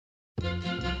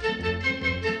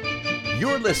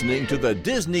You're listening to the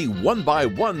Disney One by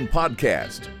One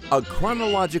podcast, a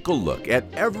chronological look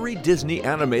at every Disney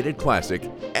animated classic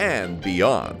and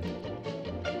beyond.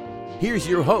 Here's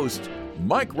your host,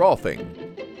 Mike Rolfing.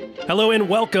 Hello and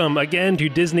welcome again to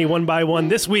Disney One by One.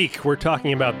 This week we're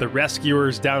talking about The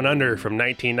Rescuers Down Under from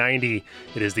 1990.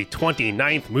 It is the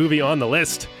 29th movie on the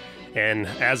list. And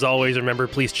as always, remember,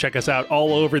 please check us out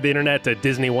all over the internet at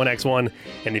Disney 1X1.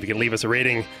 And if you can leave us a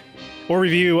rating or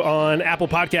review on Apple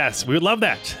Podcasts, we would love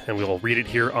that. And we will read it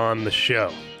here on the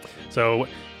show. So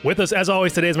with us, as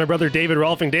always, today is my brother, David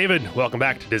Rolfing. David, welcome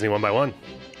back to Disney One by One.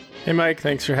 Hey, Mike.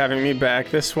 Thanks for having me back.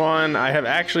 This one I have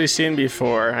actually seen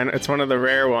before, and it's one of the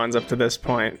rare ones up to this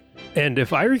point. And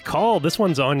if I recall, this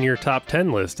one's on your top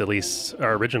 10 list, at least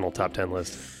our original top 10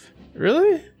 list.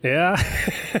 Really? Yeah.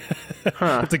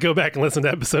 Huh. Have to go back and listen to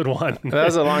episode 1. That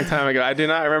was a long time ago. I do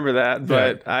not remember that,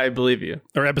 but yeah. I believe you.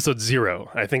 Or episode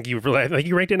 0. I think you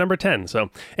ranked it number 10. So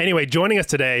anyway, joining us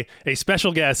today, a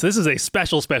special guest. This is a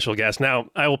special guest. Now,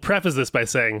 I will preface this by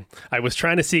saying I was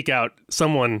trying to seek out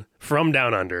someone from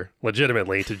Down Under,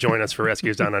 legitimately, to join us for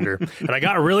Rescuers Down Under. And I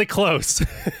got really close.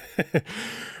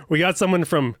 We got someone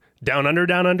from Down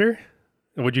Under.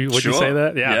 Would you say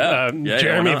that? Yeah.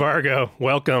 Jeremy Vargo,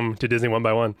 welcome to Disney One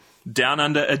by One. Down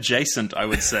Under adjacent, I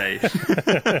would say.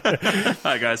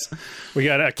 Hi, guys. We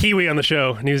got a Kiwi on the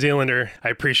show, New Zealander. I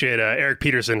appreciate Eric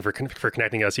Peterson for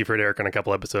connecting us. You've heard Eric on a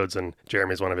couple episodes, and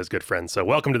Jeremy's one of his good friends. So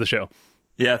welcome to the show.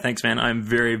 Yeah, thanks, man. I'm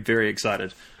very, very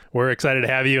excited. We're excited to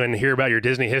have you and hear about your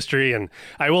Disney history. And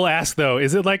I will ask, though,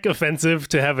 is it offensive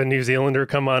to have a New Zealander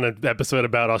come on an episode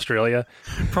about Australia?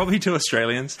 Probably to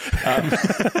Australians.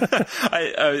 The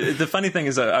funny thing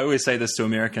is, I always say this to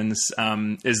Americans,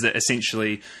 is that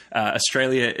essentially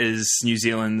Australia is New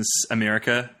Zealand's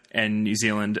America and New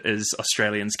Zealand is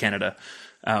Australians' Canada.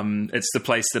 It's the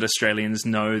place that Australians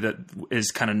know that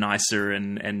is kind of nicer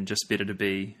and just better to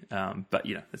be. But,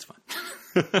 it's fine.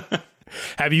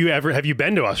 Have you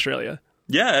been to Australia?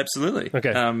 Yeah, absolutely.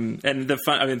 Okay. And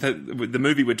the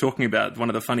movie we're talking about, one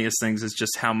of the funniest things is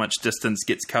just how much distance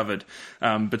gets covered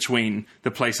between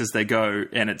the places they go,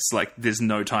 and it's like there's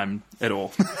no time at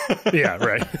all. Yeah,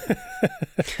 right.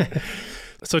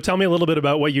 So tell me a little bit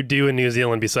about what you do in New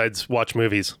Zealand besides watch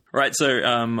movies. Right. So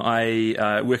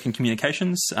I work in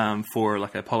communications for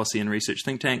like a policy and research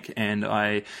think tank, and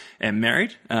I am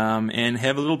married and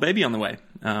have a little baby on the way.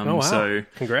 Oh, wow. So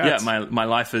congrats. Yeah, my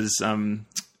life is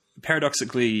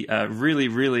paradoxically really,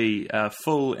 really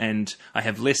full, and I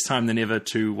have less time than ever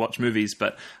to watch movies.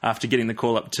 But after getting the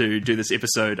call up to do this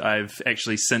episode, I've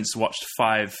actually since watched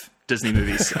 5 Disney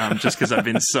movies, just because I've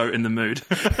been so in the mood.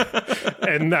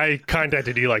 And I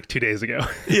contacted you 2 days ago.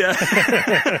 Yeah.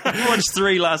 I watched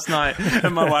 3 last night,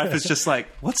 and my wife is just like,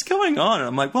 what's going on? And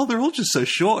I'm like, well, they're all just so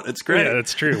short. It's great. Yeah,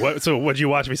 that's true. So what did you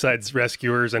watch besides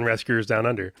Rescuers and Rescuers Down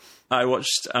Under? I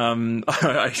watched,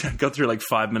 I got through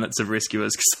 5 minutes of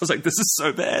Rescuers because I was like, this is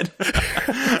so bad.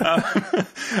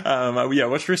 I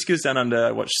watched Rescuers Down Under.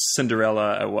 I watched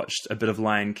Cinderella. I watched a bit of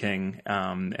Lion King.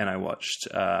 And I watched...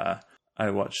 what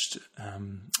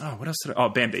else did I... Oh,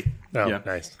 Bambi. Oh, yeah.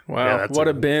 Nice. Wow, yeah, what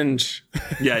a binge.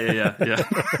 Yeah.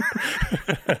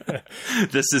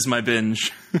 This is my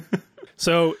binge.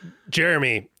 So,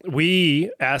 Jeremy, we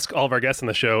ask all of our guests on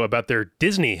the show about their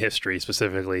Disney history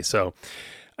specifically. So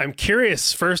I'm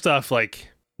curious, first off,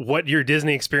 what your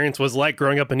Disney experience was like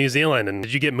growing up in New Zealand, and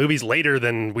did you get movies later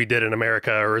than we did in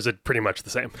America, or is it pretty much the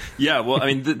same? Yeah, well,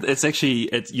 I mean,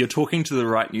 you're talking to the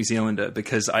right New Zealander,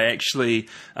 because I actually,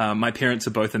 my parents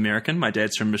are both American. My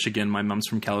dad's from Michigan, my mum's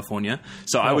from California.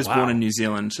 So I was born in New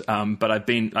Zealand, but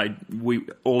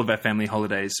all of our family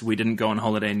holidays, we didn't go on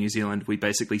holiday in New Zealand. We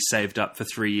basically saved up for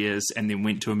 3 years and then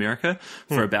went to America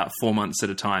for about 4 months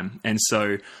at a time. And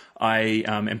so I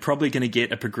am probably going to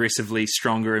get a progressively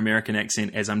stronger American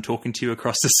accent as I'm talking to you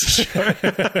across this show,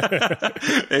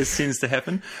 as tends to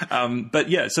happen. But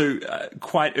yeah, so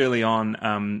quite early on,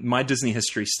 my Disney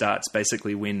history starts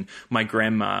basically when my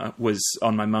grandma was,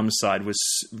 on my mum's side, was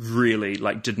really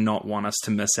did not want us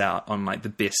to miss out on the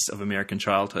best of American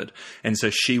childhood. And so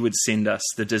she would send us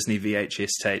the Disney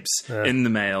VHS tapes in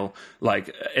the mail,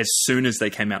 as soon as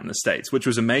they came out in the States, which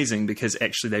was amazing because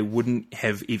actually they wouldn't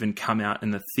have even come out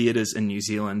in the theaters in New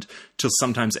Zealand till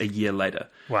sometimes a year later.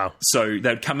 Wow. So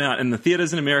they'd come out in the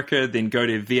theaters in America, then go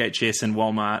to VHS in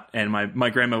Walmart, and my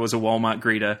grandma was a Walmart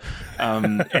greeter,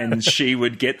 and she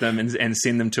would get them and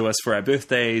send them to us for our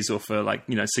birthdays or for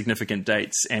significant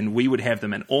dates, and we would have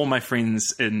them. And all my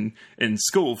friends in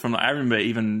school, I remember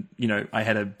even, I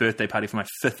had a birthday party for my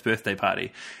 5th birthday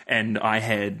party, and I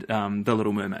had The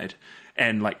Little Mermaid.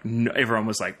 And like everyone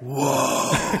was like,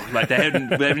 whoa, like they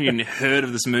haven't even heard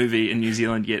of this movie in New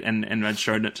Zealand yet, and I'd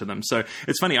shown it to them. So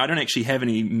it's funny, I don't actually have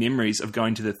any memories of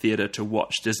going to the theater to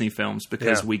watch Disney films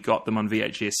because we got them on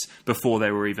VHS before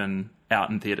they were even out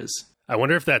in theaters. I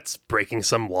wonder if that's breaking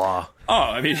some law. Oh,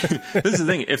 I mean, this is the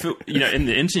thing. If it, in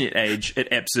the internet age, it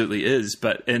absolutely is.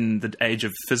 But in the age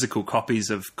of physical copies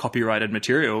of copyrighted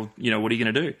material, what are you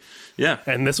going to do? Yeah.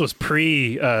 And this was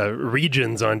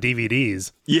pre-regions on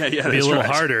DVDs. Yeah, It'd be a little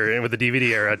harder with the DVD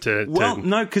era to... Well,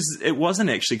 no, because it wasn't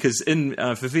actually. Because for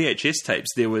VHS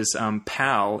tapes, there was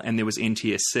PAL and there was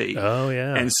NTSC. Oh,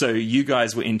 yeah. And so you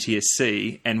guys were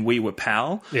NTSC and we were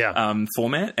PAL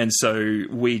format. And so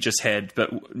we just had...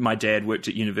 But my dad worked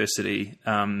at university,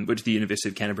 went to the University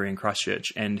of Canterbury in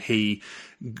Christchurch, and he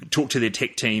talked to their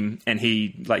tech team, and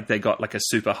they got like a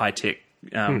super high-tech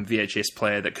VHS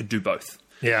player that could do both.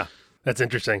 Yeah. That's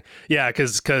interesting. Yeah,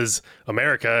 because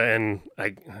America, and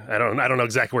I don't know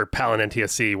exactly where PAL and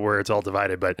NTSC where it's all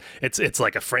divided, but it's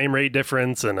like a frame rate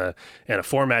difference and a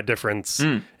format difference,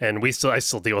 and I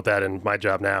still deal with that in my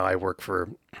job now. I work for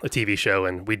a TV show,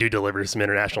 and we do deliver to some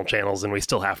international channels, and we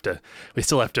still have to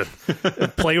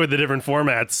play with the different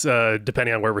formats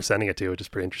depending on where we're sending it to, which is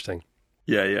pretty interesting.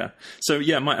 Yeah. So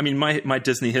my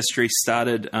Disney history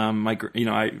started. My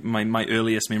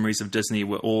earliest memories of Disney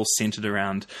were all centered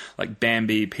around like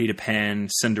Bambi, Peter Pan,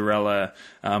 Cinderella.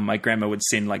 My grandma would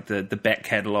send like the back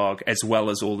catalog as well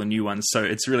as all the new ones. So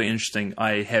it's really interesting.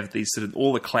 I have these sort of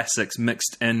all the classics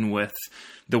mixed in with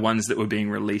the ones that were being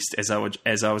released as I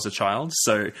was a child.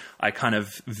 So I kind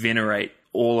of venerate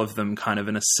all of them kind of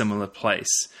in a similar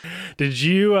place. Did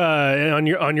you on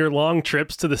your long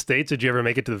trips to the States, did you ever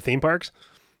make it to the theme parks?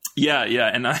 Yeah,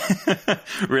 and I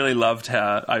really loved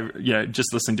how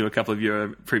just listening to a couple of your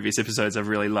previous episodes, I've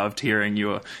really loved hearing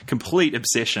your complete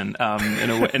obsession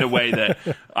in a way that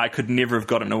I could never have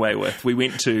gotten away with. We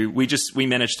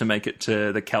managed to make it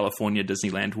to the California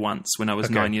Disneyland once when I was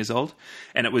 9 years old,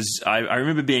 and it was I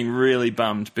remember being really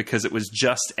bummed because it was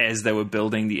just as they were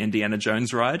building the Indiana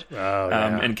Jones ride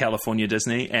in California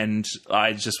Disney, and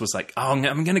I just was like, oh,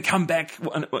 I'm going to come back,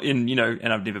 and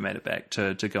I've never made it back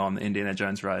to go on the Indiana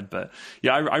Jones ride. But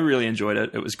yeah, I really enjoyed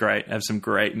it. It was great. I have some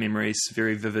great memories,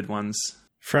 very vivid ones.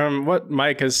 From what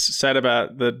Mike has said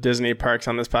about the Disney parks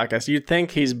on this podcast, you'd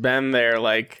think he's been there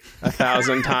like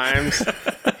 1,000 times.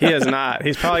 He has not.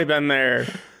 He's probably been there,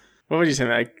 what would you say,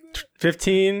 like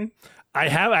 15? I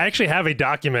actually have a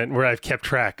document where I've kept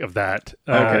track of that.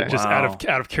 Out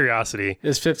of curiosity.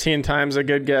 Is 15 times a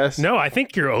good guess? No, I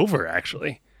think you're over,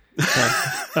 actually.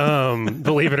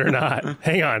 Believe it or not.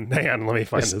 Hang on, let me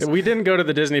find this. We didn't go to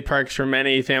the Disney parks for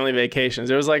many family vacations.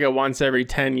 It was like a once every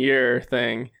 10-year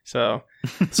thing. So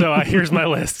here's my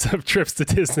list of trips to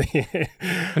Disney.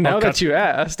 Now that you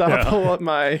asked, I'll pull up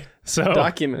my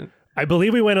document. I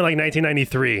believe we went in like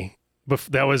 1993.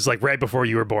 That was like right before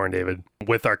you were born, David,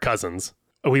 with our cousins.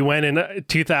 We went in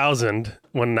 2000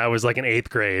 when I was like in 8th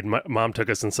grade. My mom took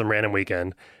us on some random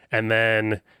weekend, and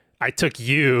then I took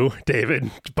you,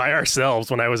 David, by ourselves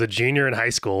when I was a junior in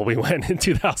high school. We went in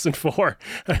 2004.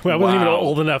 I wasn't even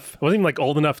old enough. I wasn't even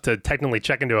old enough to technically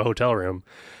check into a hotel room.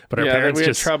 But our parents we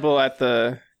had trouble at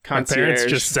the concierge. Our parents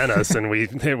just sent us, and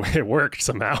it worked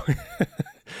somehow.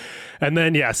 And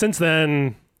then since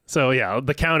then,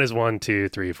 the count is 1, 2,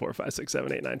 3, 4, 5, 6,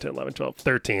 7, 8, 9, 10, 11, 12,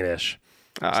 13-ish.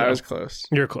 I was close.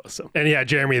 You're close. And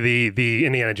Jeremy, the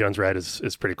Indiana Jones ride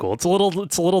is pretty cool. It's a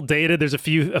little dated. There's a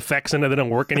few effects in it that don't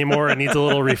work anymore. It needs a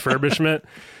little refurbishment,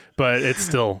 but it's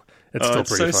still pretty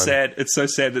fun. Sad. It's so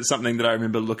sad that something that I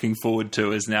remember looking forward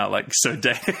to is now like so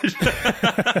dated.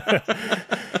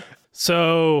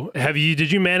 So,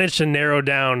 did you manage to narrow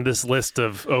down this list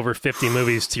of over 50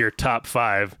 movies to your top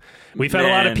 5? We've had a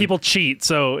lot of people cheat,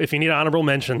 so if you need honorable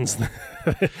mentions,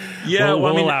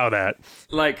 we'll allow that.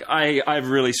 Like I've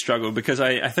really struggled because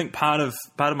I think part of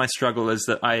my struggle is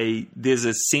that there's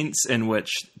a sense in which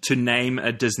to name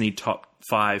a Disney top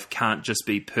 5 can't just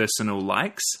be personal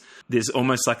likes. There's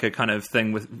almost like a kind of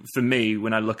thing for me,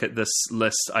 when I look at this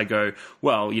list, I go,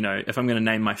 well, if I'm going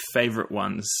to name my favorite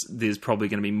ones, there's probably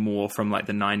going to be more from like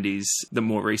the 90s, the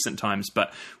more recent times.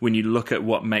 But when you look at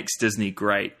what makes Disney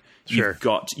great, you've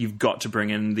got to bring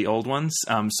in the old ones.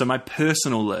 So my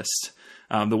personal list,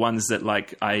 the ones that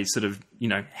like I sort of,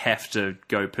 have to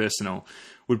go personal,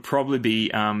 would probably be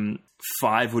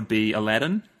 5 would be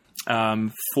Aladdin,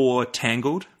 4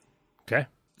 Tangled,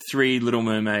 3 Little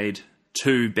Mermaid,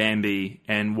 2 Bambi,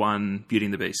 and 1 Beauty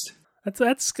and the Beast.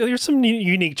 There's some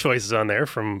unique choices on there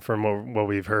from what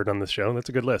we've heard on the show. That's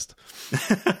a good list.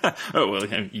 Oh, well,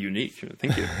 unique.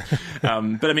 Thank you.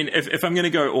 But I mean, if I'm going to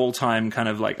go all time, kind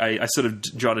of like I sort of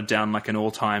jotted down like an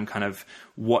all time kind of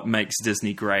what makes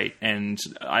Disney great, and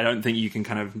I don't think you can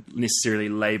kind of necessarily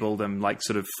label them like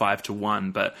sort of 5 to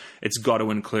 1, but it's got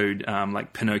to include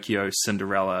like Pinocchio,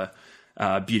 Cinderella,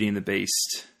 Beauty and the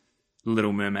Beast,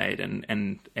 Little Mermaid,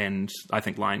 and I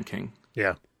think Lion King.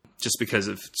 Yeah. Just because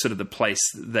of sort of the place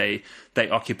they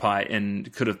occupy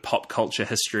in kind of pop culture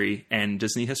history and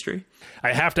Disney history.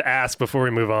 I have to ask before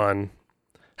we move on,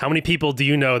 how many people do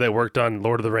you know that worked on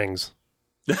Lord of the Rings?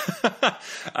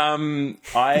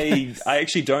 I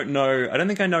actually don't know. I don't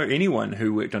think I know anyone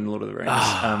who worked on Lord of the Rings.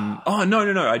 No.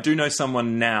 I do know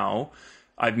someone now.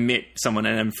 I've met someone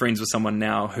and I'm friends with someone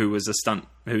now who was a stunt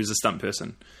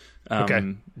person.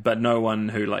 Okay. But no one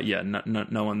who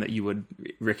no one that you would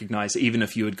recognize, even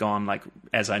if you had gone like,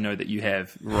 as I know that you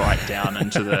have, right down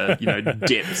into the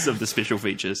depths of the special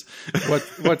features.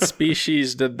 What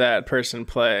species did that person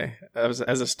play as a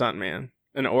stuntman?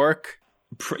 An orc?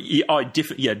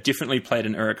 Definitely played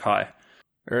an Uruk-hai.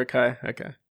 Uruk-hai?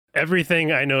 Okay.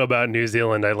 Everything I know about New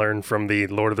Zealand, I learned from the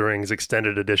Lord of the Rings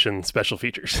Extended Edition special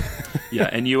features. Yeah,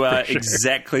 and you are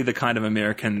exactly the kind of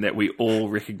American that we all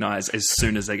recognize as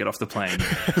soon as they get off the plane.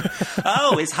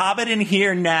 Oh, is Hobbit in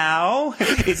here now?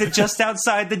 Is it just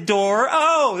outside the door?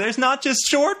 Oh, there's not just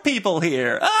short people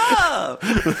here. Oh!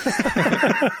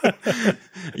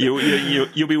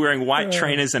 You'll be wearing white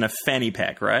trainers and a fanny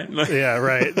pack, right? Yeah,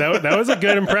 right. That was a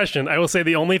good impression. I will say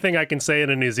the only thing I can say in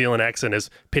a New Zealand accent is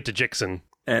Pittajixon.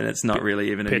 And it's not really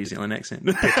even a New Zealand accent.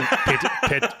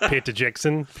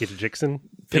 Pittajixon.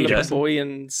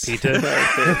 Boyans.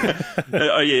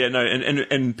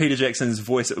 And Peter Jackson's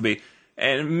voice, it would be,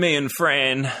 and me and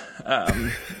Fran,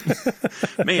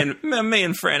 me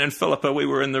and Fran and Philippa, we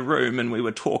were in the room and we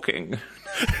were talking.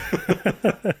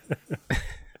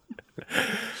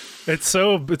 It's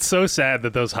so sad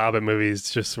that those Hobbit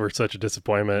movies just were such a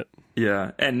disappointment.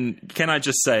 Yeah, and can I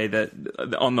just say that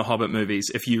on the Hobbit movies,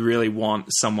 if you really want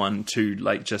someone to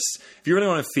if you really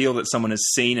want to feel that someone has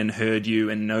seen and heard you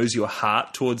and knows your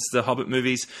heart towards the Hobbit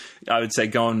movies, I would say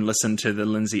go and listen to the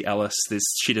Lindsay Ellis.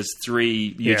 She does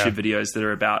 3 YouTube videos that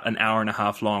are about an hour and a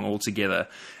half long altogether,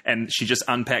 and she just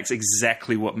unpacks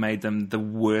exactly what made them the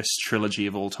worst trilogy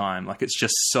of all time. Like, it's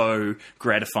just so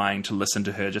gratifying to listen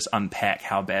to her just unpack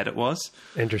how bad it was.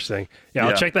 Interesting. Yeah,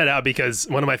 I'll check that out because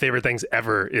one of my favorite things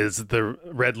ever is the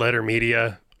Red Letter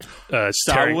Media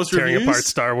Star Wars tearing reviews? apart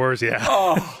Star Wars. Yeah.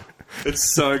 Oh,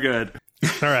 it's so good.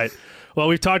 All right. Well,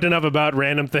 we've talked enough about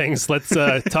random things. Let's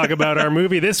talk about our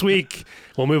movie this week.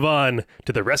 We'll move on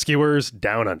to The Rescuers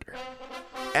Down Under.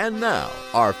 And now,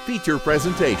 our feature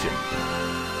presentation.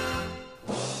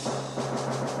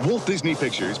 Walt Disney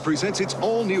Pictures presents its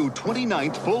all-new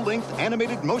 29th full-length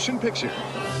animated motion picture.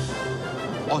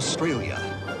 Australia.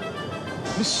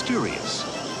 Mysterious.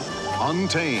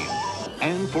 Untamed.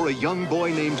 And for a young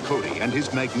boy named Cody and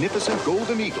his magnificent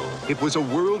golden eagle, it was a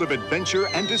world of adventure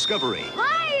and discovery.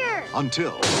 Higher!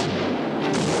 Until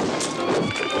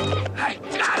I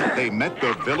got her! they met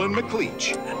the villain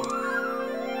McLeach.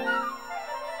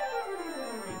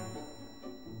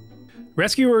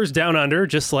 Rescuers Down Under,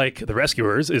 just like The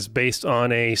Rescuers, is based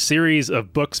on a series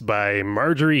of books by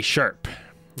Marjorie Sharp.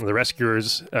 The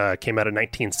Rescuers came out in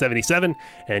 1977,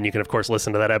 and you can, of course,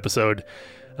 listen to that episode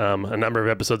a number of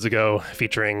episodes ago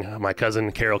featuring my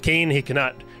cousin Carol Kane. He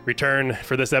cannot return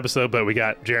for this episode, but we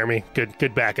got Jeremy.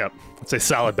 Good backup. Let's say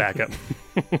solid backup.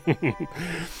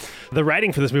 The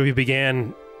writing for this movie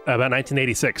began about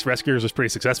 1986. Rescuers was pretty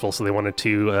successful, so they wanted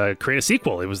to create a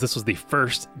sequel. This was the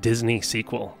first Disney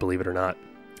sequel, believe it or not.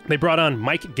 They brought on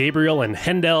Mike Gabriel and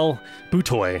Hendel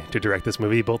Butoy to direct this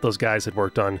movie. Both those guys had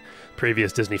worked on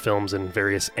previous Disney films in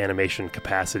various animation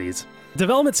capacities.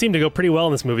 Development seemed to go pretty well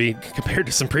in this movie compared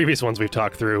to some previous ones we've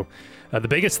talked through. The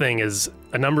biggest thing is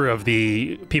a number of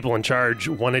the people in charge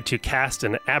wanted to cast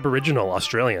an Aboriginal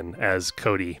Australian as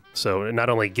Cody. So not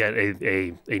only get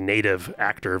a native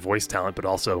actor voice talent, but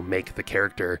also make the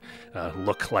character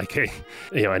look like a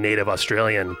native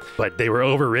Australian. But they were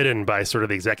overridden by sort of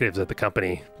the executives at the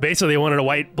company. Basically, they wanted a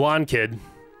white blonde kid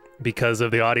because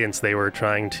of the audience they were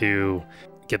trying to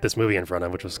get this movie in front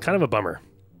of, which was kind of a bummer.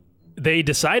 They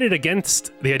decided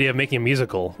against the idea of making a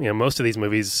musical. Most of these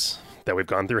movies that we've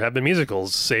gone through have been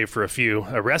musicals, save for a few.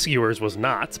 Rescuers was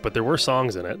not, but there were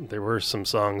songs in it. There were some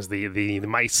songs. The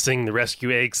mice sing the Rescue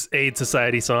Aid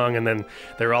Society song, and then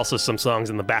there are also some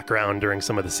songs in the background during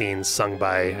some of the scenes sung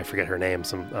by, I forget her name,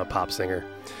 some pop singer.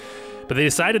 But they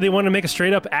decided they wanted to make a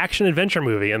straight-up action-adventure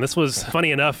movie, and this was,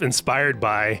 funny enough, inspired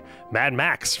by Mad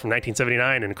Max from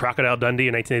 1979 and Crocodile Dundee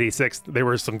in 1986. There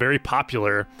were some very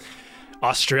popular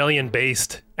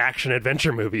Australian-based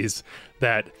action-adventure movies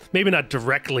that maybe not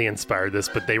directly inspired this,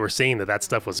 but they were seeing that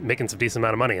stuff was making some decent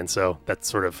amount of money, and so that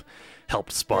sort of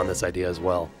helped spawn this idea as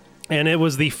well. And it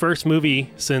was the first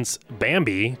movie since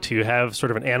Bambi to have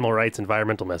sort of an animal rights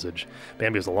environmental message.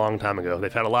 Bambi was a long time ago.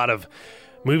 They've had a lot of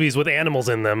movies with animals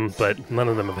in them, but none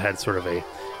of them have had sort of a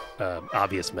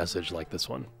obvious message like this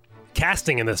one.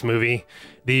 Casting in this movie,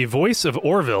 the voice of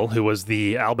Orville, who was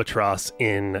the albatross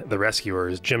in The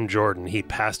Rescuers, Jim Jordan, he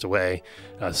passed away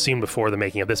soon before the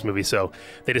making of this movie, so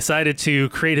they decided to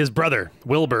create his brother,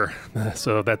 Wilbur.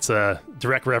 So that's a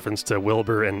direct reference to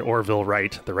Wilbur and Orville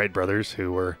Wright, the Wright brothers,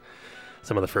 who were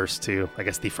some of the first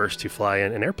to fly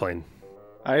in an airplane.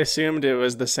 I assumed it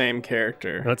was the same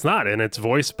character. No, it's not, and it's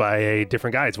voiced by a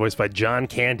different guy. It's voiced by John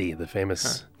Candy, the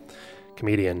famous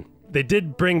comedian. They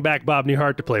did bring back Bob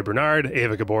Newhart to play Bernard,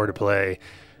 Ava Gabor to play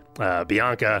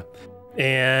Bianca,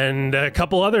 and a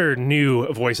couple other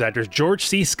new voice actors. George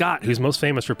C. Scott, who's most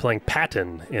famous for playing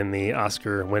Patton in the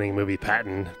Oscar-winning movie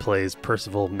Patton, plays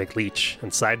Percival McLeach.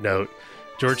 And side note,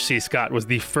 George C. Scott was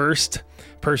the first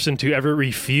person to ever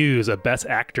refuse a Best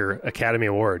Actor Academy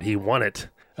Award. He won it.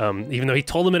 Even though he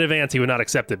told them in advance he would not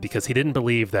accept it because he didn't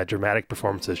believe that dramatic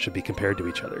performances should be compared to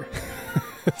each other.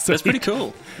 That's pretty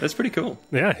cool. That's pretty cool.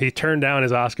 Yeah, he turned down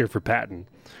his Oscar for Patton,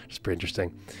 which is pretty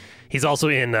interesting. He's also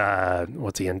in,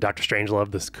 Dr. Strangelove,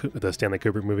 the Stanley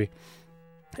Kubrick movie.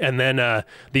 And then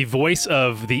the voice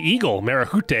of the eagle,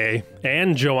 Marahute,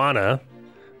 and Joanna,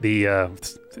 the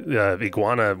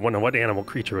iguana, what animal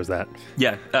creature was that?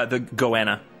 Yeah, the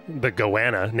goanna. The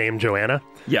goanna, named Joanna.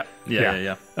 Yeah.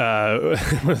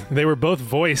 They were both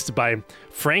voiced by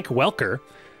Frank Welker,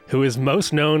 who is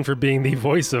most known for being the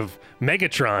voice of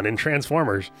Megatron in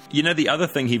Transformers. You know the other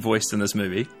thing he voiced in this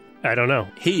movie? I don't know.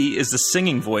 He is the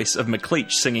singing voice of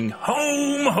McLeach singing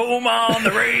Home, Home on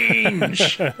the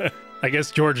Range. I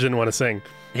guess George didn't want to sing.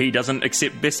 He doesn't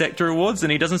accept Best Actor awards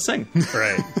and he doesn't sing.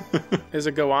 Right. Is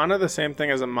a goanna the same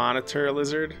thing as a monitor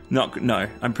lizard? No,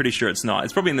 I'm pretty sure it's not.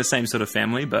 It's probably in the same sort of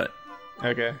family, but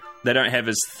okay. They don't have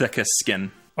as thick a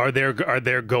skin. Are there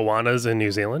goannas in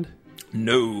New Zealand?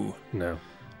 No.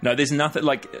 No, there's nothing.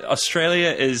 Like, Australia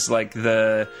is like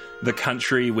the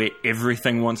country where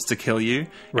everything wants to kill you,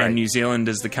 right. And New Zealand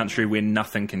is the country where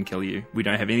nothing can kill you. We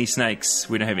don't have any snakes.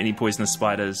 We don't have any poisonous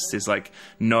spiders. There's like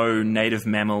no native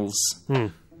mammals.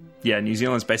 Yeah, New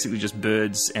Zealand's basically just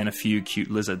birds and a few cute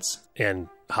lizards. And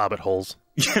hobbit holes.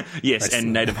 Yes,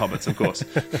 and native hobbits, of course.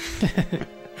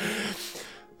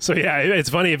 So yeah,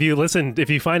 it's funny if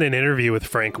you find an interview with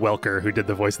Frank Welker, who did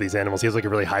the voice of these animals. He has like a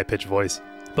really high-pitched voice,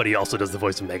 but he also does the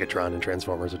voice of Megatron in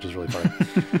Transformers, which is really funny.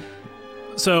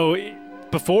 So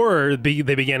before they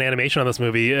began animation on this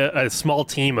movie, a small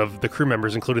team of the crew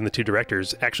members, including the two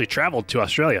directors, actually traveled to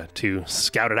Australia to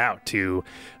scout it out, to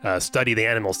study the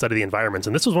animals, study the environments.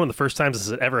 And this was one of the first times this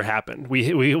had ever happened.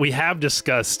 We have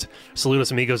discussed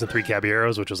Saludos Amigos and Three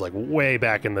Caballeros, which was like way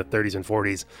back in the 30s and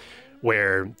 40s,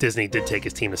 where Disney did take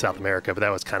his team to South America, but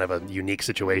that was kind of a unique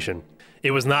situation.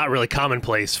 It was not really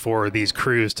commonplace for these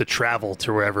crews to travel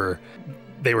to wherever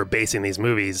they were basing these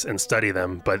movies and study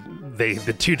them, but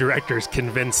the two directors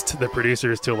convinced the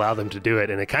producers to allow them to do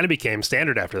it, and it kind of became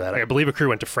standard after that. I believe a crew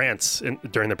went to France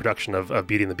during the production of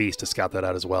Beauty and the Beast to scout that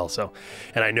out as well. So,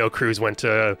 and I know crews went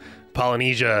to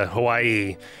Polynesia,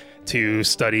 Hawaii, to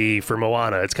study for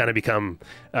Moana. It's kind of become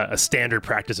a standard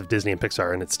practice of Disney and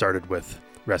Pixar, and it started with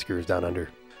Rescuers Down Under.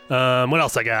 What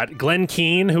else I got? Glenn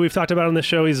Keane, who we've talked about on this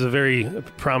show. He's a very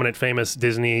prominent, famous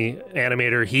Disney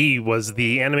animator. He was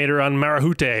the animator on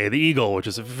Marahute, the eagle, which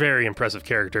is a very impressive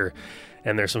character.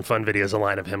 And there's some fun videos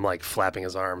online of him like flapping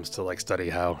his arms to like study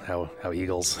how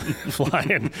eagles fly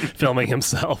and filming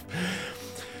himself.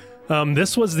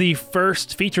 This was the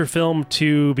first feature film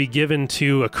to be given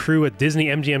to a crew at Disney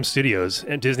MGM Studios.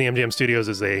 And Disney MGM Studios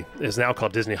is now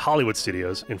called Disney Hollywood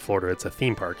Studios in Florida. It's a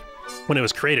theme park. When it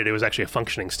was created, it was actually a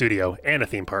functioning studio and a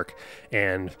theme park,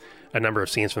 and a number of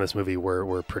scenes from this movie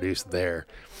were produced there.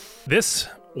 This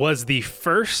was the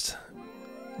first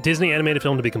Disney animated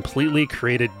film to be completely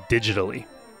created digitally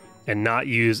and not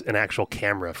use an actual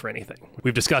camera for anything.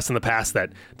 We've discussed in the past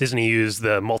that Disney used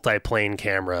the multi-plane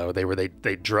camera.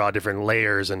 They draw different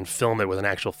layers and film it with an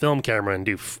actual film camera and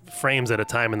do frames at a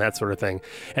time and that sort of thing.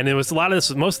 And it was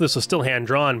most of this was still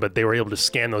hand-drawn, but they were able to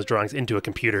scan those drawings into a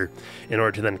computer in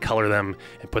order to then color them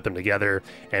and put them together.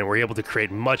 And were able to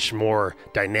create much more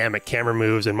dynamic camera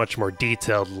moves and much more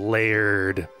detailed,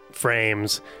 layered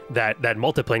frames that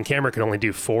multi-plane camera could only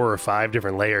do 4 or 5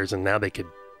 different layers, and now they could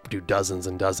do dozens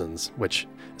and dozens, which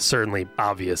is certainly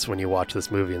obvious when you watch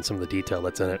this movie and some of the detail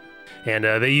that's in it. And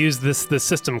they use this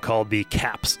system called the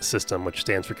CAPS system, which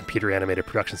stands for Computer Animated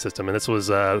Production System. And this was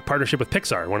a partnership with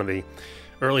Pixar, one of the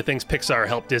early things Pixar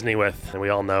helped Disney with. And we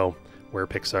all know where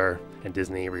Pixar and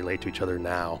Disney relate to each other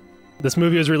now. This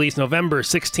movie was released November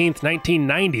 16th,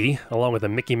 1990, along with a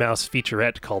Mickey Mouse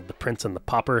featurette called The Prince and the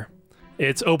Pauper.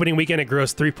 Its opening weekend, it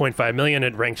grossed $3.5 million.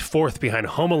 It ranked fourth behind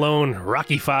Home Alone,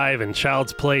 Rocky V, and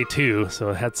Child's Play 2, so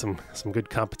it had some good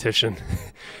competition.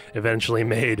 Eventually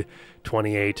made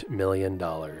 $28 million.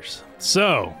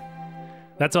 So,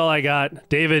 that's all I got.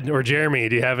 David or Jeremy,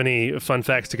 do you have any fun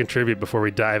facts to contribute before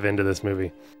we dive into this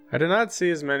movie? I did not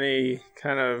see as many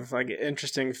kind of like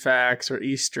interesting facts or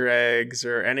Easter eggs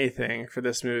or anything for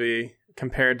this movie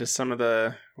compared to some of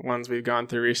the ones we've gone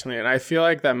through recently. And I feel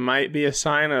like that might be a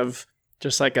sign of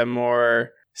just like a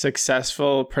more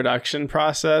successful production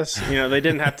process. You know, they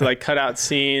didn't have to like cut out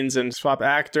scenes and swap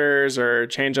actors or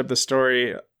change up the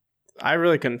story. I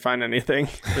really couldn't find anything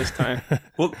this time.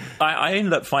 Well, I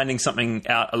ended up finding something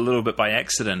out a little bit by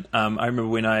accident. I remember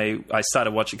when I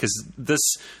started watching, because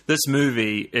this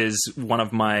movie is one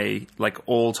of my like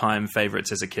all-time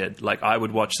favorites as a kid. Like I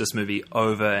would watch this movie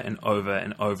over and over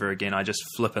and over again. I just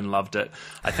flippin' loved it.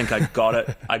 I think I got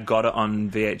it on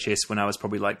VHS when I was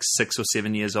probably like 6 or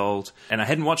 7 years old, and I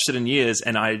hadn't watched it in years,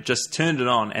 and I just turned it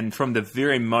on, and from the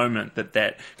very moment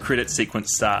that credit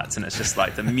sequence starts, and it's just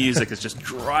like the music is just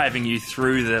driving you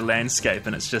through the landscape,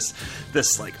 and it's just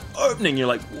this like opening, you're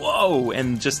like whoa,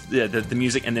 and just the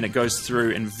music, and then it goes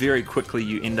through, and very quickly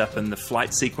you end up in the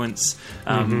flight sequence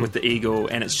with the eagle,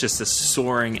 and it's just a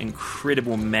soaring,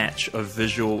 incredible match of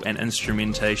visual and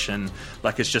instrumentation.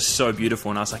 Like it's just so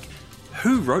beautiful, and I was like,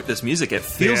 who wrote this music? It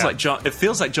feels like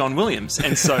John Williams.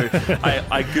 And so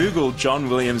I googled John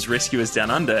Williams Rescuers Down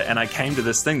Under, and I came to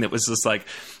this thing that was just like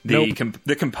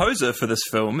the composer for this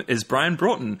film is Brian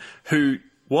Broughton, who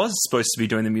was supposed to be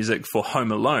doing the music for Home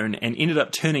Alone and ended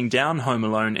up turning down Home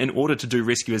Alone in order to do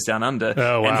Rescuers Down Under.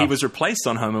 Oh, wow. And he was replaced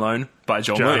on Home Alone by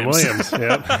John Williams.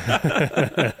 Yep.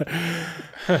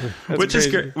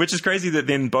 which is crazy that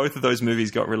then both of those movies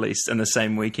got released in the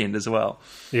same weekend as well.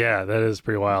 Yeah, that is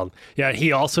pretty wild. Yeah,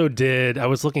 he also did, I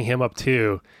was looking him up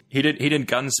too. He did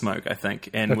Gunsmoke, I think,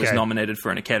 and was nominated for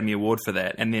an Academy Award for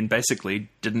that, and then basically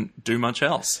didn't do much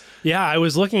else. Yeah, I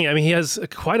was looking. I mean, he has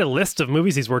quite a list of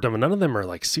movies he's worked on, but none of them are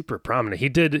like super prominent. He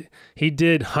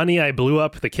did Honey, I Blew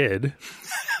Up the Kid.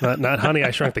 not Honey,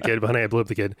 I Shrunk the Kid, but Honey, I Blew Up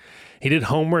the Kid. He did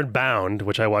Homeward Bound,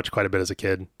 which I watched quite a bit as a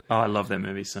kid. Oh, I love that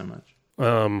movie so much.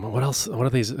 What else? What are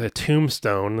these?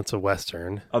 Tombstone. That's a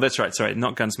Western. Oh, that's right. Sorry,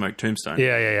 not Gunsmoke. Tombstone.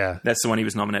 Yeah. That's the one he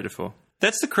was nominated for.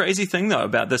 That's the crazy thing, though,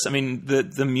 about this. I mean,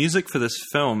 the music for this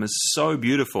film is so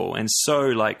beautiful and so,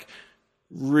 like,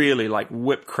 really, like,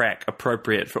 whip crack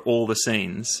appropriate for all the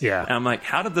scenes. Yeah. And I'm like,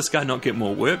 how did this guy not get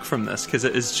more work from this? Because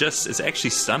it's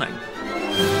actually stunning.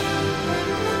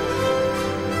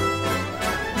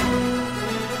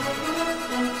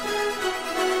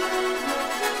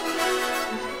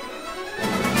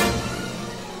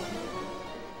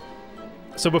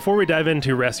 So before we dive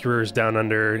into Rescuers Down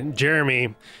Under,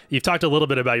 Jeremy, you've talked a little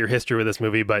bit about your history with this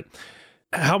movie, but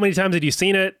how many times had you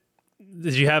seen it?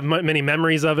 Did you have many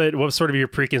memories of it? What was sort of your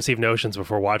preconceived notions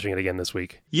before watching it again this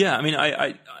week? Yeah, I mean,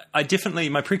 I definitely,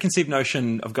 my preconceived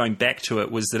notion of going back to it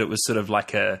was that it was sort of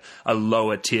like a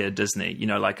lower tier Disney. You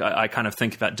know, like I kind of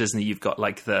think about Disney, you've got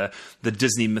like the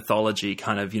Disney mythology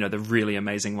kind of, you know, the really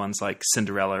amazing ones like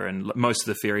Cinderella and most of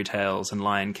the fairy tales and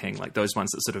Lion King, like those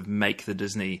ones that sort of make the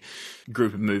Disney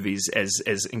group of movies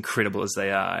as incredible as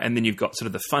they are. And then you've got sort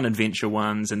of the fun adventure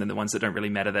ones, and then the ones that don't really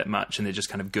matter that much and they're just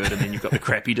kind of good. And then you've got the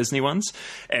crappy Disney ones.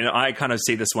 And I kind of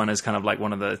see this one as kind of like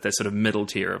one of the sort of middle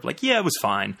tier of like, yeah, it was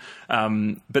fine.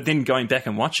 But then going back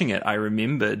and watching it, I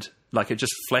remembered, like it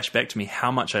just flashed back to me how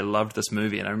much I loved this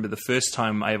movie. And I remember the first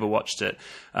time I ever watched it,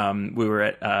 we were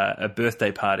at a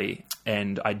birthday party,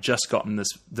 and I'd just gotten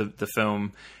the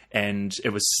film, and it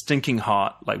was stinking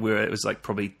hot. Like it was like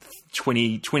probably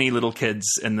 20 little kids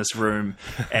in this room,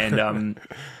 and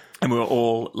and we were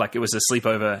all like, it was a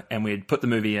sleepover, and we had put the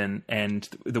movie in, and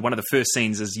one of the first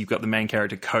scenes is you've got the main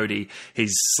character, Cody.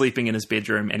 He's sleeping in his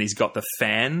bedroom, and he's got the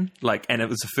fan, like, and it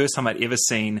was the first time I'd ever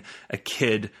seen a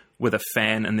kid with a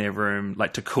fan in their room,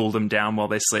 like to cool them down while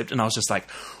they slept. And I was just like,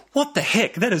 what the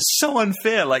heck? That is so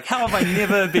unfair. Like, how have I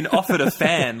never been offered a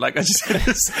fan? Like, I just had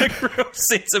this like real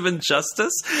sense of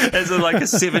injustice as a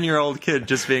 7-year-old kid,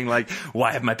 just being like,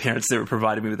 why have my parents never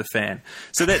provided me with a fan?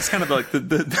 So that's kind of like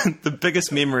the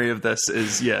biggest memory of this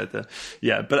is,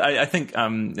 But I think,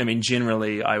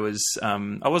 generally I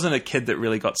wasn't a kid that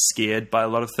really got scared by a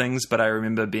lot of things, but I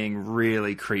remember being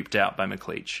really creeped out by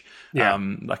McLeach. Yeah.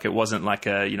 It wasn't like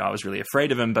I was really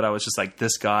afraid of him, but I was just like,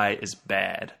 this guy is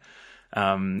bad.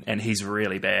 And he's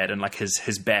really bad, and like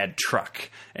his bad truck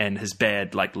and his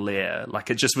bad like lair, like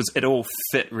it all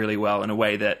fit really well in a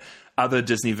way that other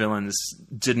Disney villains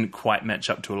didn't quite match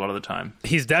up to a lot of the time.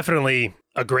 He's definitely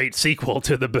a great sequel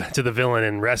to the villain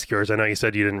in Rescuers. I know you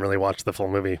said you didn't really watch the full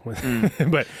movie,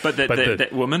 but that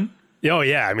woman. Oh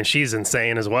yeah, I mean she's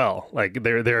insane as well. Like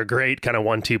they're a great kind of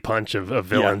 1-2 punch of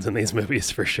villains in these movies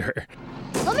for sure.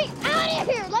 Let me out of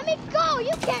here! Let me go!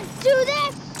 You can't do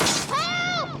this!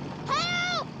 Help!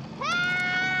 Help!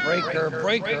 Help!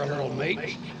 Breaker, little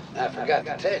mate. I forgot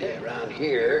to tell you, around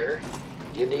here,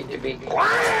 you need to be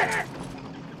quiet.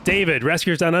 David,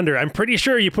 Rescuers Down Under. I'm pretty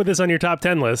sure you put this on your top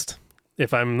 10 list,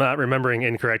 if I'm not remembering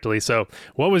incorrectly. So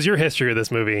what was your history of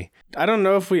this movie? I don't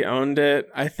know if we owned it.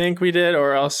 I think we did,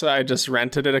 or else I just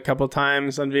rented it a couple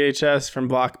times on VHS from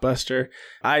Blockbuster.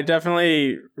 I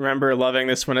definitely remember loving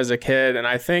this one as a kid, and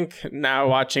I think now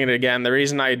watching it again, the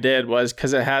reason I did was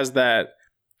because it has that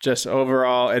just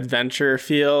overall adventure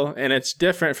feel, and it's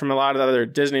different from a lot of the other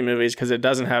Disney movies because it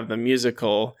doesn't have the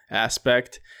musical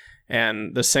aspect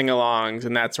and the sing-alongs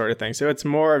and that sort of thing. So it's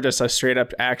more of just a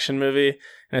straight-up action movie,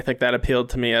 and I think that appealed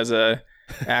to me as a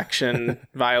action,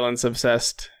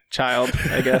 violence-obsessed child,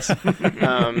 I guess.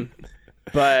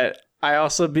 But I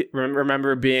also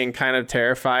remember being kind of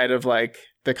terrified of like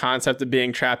the concept of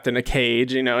being trapped in a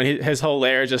cage, and his whole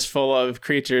lair is just full of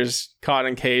creatures caught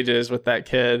in cages with that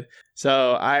kid.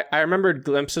 So I remembered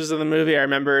glimpses of the movie. I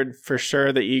remembered for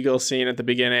sure the eagle scene at the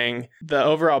beginning, the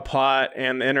overall plot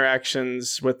and the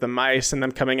interactions with the mice and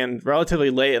them coming in relatively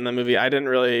late in the movie. I didn't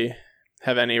really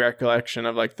have any recollection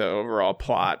of like the overall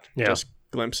plot, just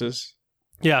glimpses.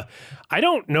 Yeah, I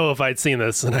don't know if I'd seen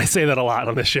this, and I say that a lot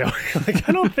on this show. Like,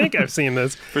 I don't think I've seen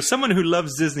this. For someone who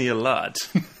loves Disney a lot.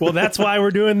 Well, that's why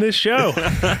we're doing this show.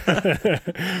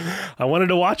 I wanted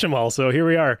to watch them all, so here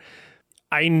we are.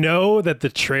 I know that the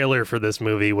trailer for this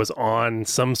movie was on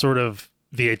some sort of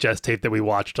VHS tape that we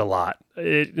watched a lot.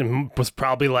 It was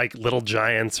probably like Little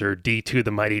Giants or D2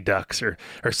 the Mighty Ducks or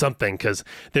something, because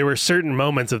there were certain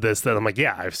moments of this that I'm like,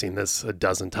 yeah, I've seen this a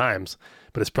dozen times,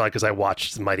 but it's probably because I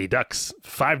watched the Mighty Ducks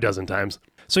 5 dozen times.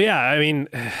 So yeah, I mean,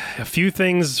 a few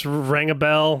things rang a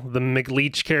bell. The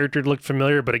McLeach character looked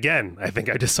familiar, but again, I think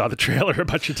I just saw the trailer a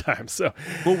bunch of times. So,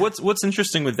 well, what's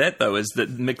interesting with that though is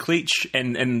that McLeach,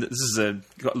 and this is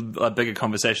a bigger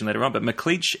conversation later on, but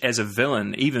McLeach as a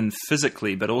villain, even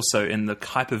physically, but also in the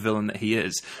type of villain that he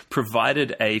is,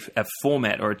 provided a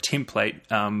format or a template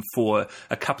for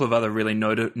a couple of other really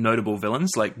notable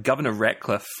villains, like Governor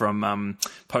Ratcliffe from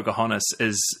Pocahontas.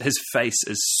 His face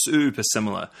is super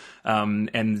similar.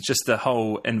 And just the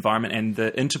whole environment and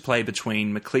the interplay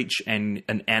between McLeach and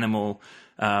an animal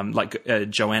like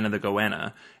Joanna the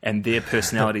Goanna and their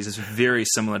personalities is very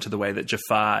similar to the way that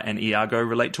Jafar and Iago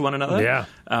relate to one another. Yeah.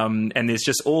 And there's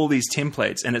just all these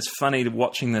templates. And it's funny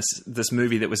watching this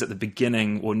movie that was at the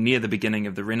beginning or near the beginning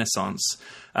of the Renaissance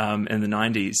in the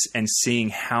 90s and seeing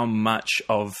how much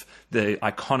of the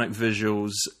iconic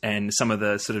visuals and some of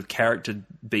the sort of character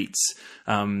beats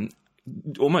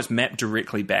almost map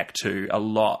directly back to a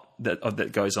lot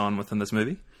that goes on within this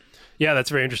movie. Yeah, that's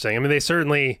very interesting. I mean, they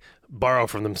certainly borrow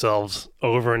from themselves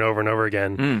over and over and over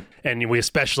again. And we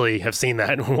especially have seen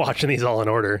that watching these all in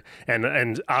order.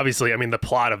 And obviously, I mean, the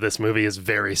plot of this movie is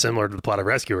very similar to the plot of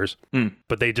Rescuers,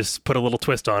 but they just put a little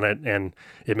twist on it and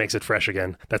it makes it fresh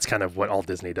again. That's kind of what all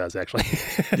Disney does, actually.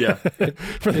 Yeah.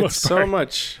 For the most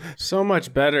part. so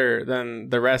much better than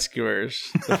The Rescuers,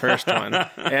 the first one.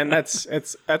 And that's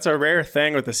a rare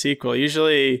thing with a sequel.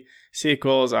 Usually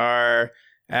sequels are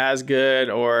as good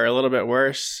or a little bit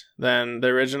worse than the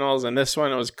originals, and this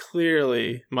one was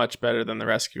clearly much better than The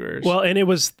Rescuers. Well, and it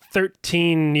was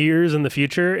 13 years in the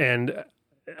future, and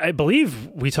I believe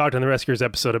we talked on the Rescuers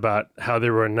episode about how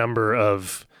there were a number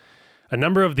of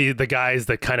the guys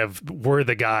that kind of were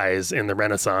the guys in the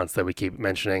Renaissance that we keep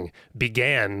mentioning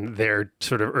began their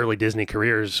sort of early Disney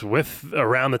careers with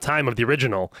around the time of the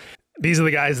original. These are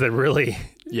the guys that really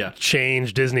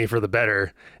changed Disney for the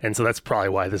better. And so that's probably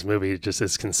why this movie just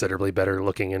is considerably better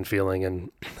looking and feeling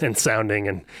and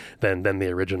sounding than the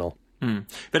original.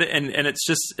 But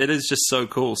it is just so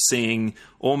cool seeing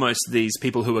almost these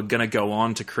people who are going to go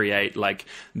on to create like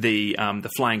the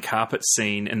flying carpet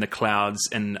scene in the clouds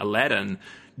in Aladdin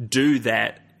do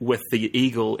that with the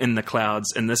eagle in the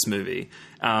clouds in this movie.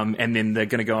 And then they're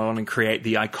going to go on and create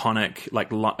the iconic like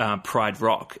Pride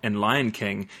Rock in Lion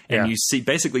King. And you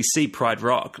basically see Pride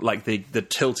Rock, like the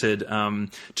tilted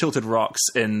rocks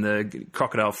in the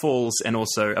Crocodile Falls and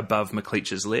also above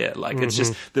McLeach's lair. Like it's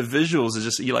just, the visuals are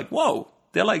just, you're like, whoa,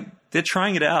 they're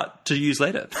trying it out to use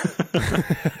later.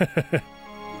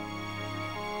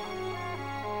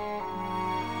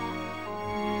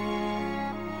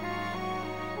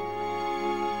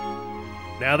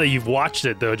 Now that you've watched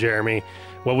it, though, Jeremy,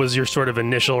 what was your sort of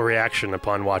initial reaction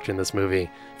upon watching this movie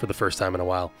for the first time in a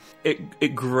while?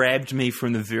 It grabbed me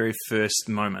from the very first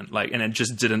moment, and it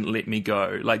just didn't let me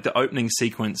go. Like the opening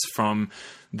sequence from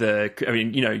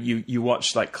you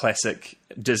watch like classic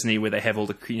Disney where they have all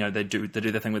the, they do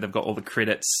the thing where they've got all the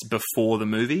credits before the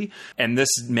movie, and this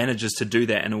manages to do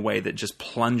that in a way that just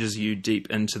plunges you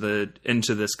deep into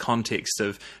this context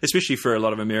of, especially for a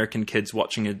lot of American kids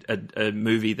watching a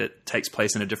movie that takes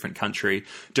place in a different country,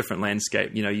 different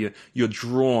landscape. You're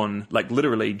drawn, like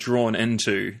literally drawn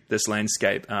into this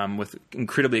landscape with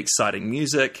incredibly exciting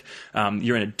music.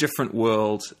 You're in a different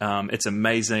world. It's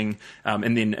amazing,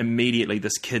 and then immediately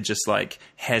this kid just like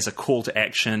has a call to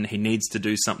action. He needs to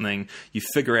do something. You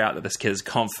figure out that this kid is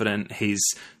confident. He's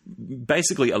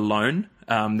basically alone.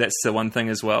 That's the one thing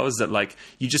as well, is that like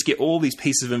you just get all these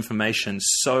pieces of information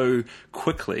so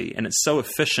quickly, and it's so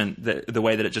efficient that the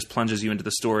way that it just plunges you into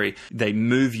the story. They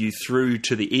move you through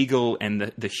to the eagle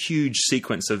and the huge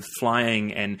sequence of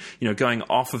flying and going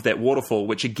off of that waterfall,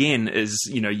 which again is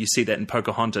you see that in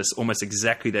Pocahontas, almost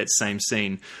exactly that same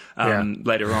scene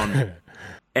later on.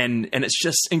 And it's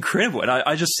just incredible. And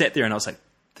I just sat there and I was like,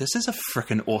 this is a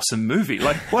freaking awesome movie.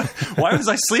 Like, what? Why was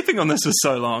I sleeping on this for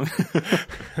so long?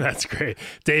 That's great.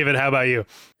 David, how about you?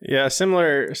 Yeah,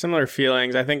 similar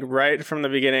feelings. I think right from the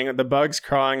beginning, the bugs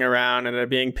crawling around and it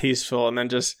being peaceful, and then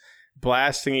just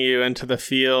blasting you into the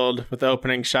field with the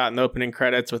opening shot and the opening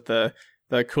credits with the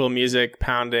cool music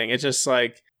pounding. It's just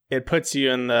like, it puts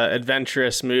you in the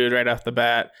adventurous mood right off the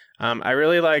bat. I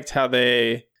really liked how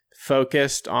they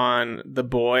focused on the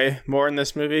boy more in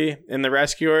this movie. In The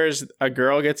Rescuers, a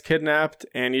girl gets kidnapped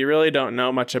and you really don't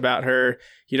know much about her.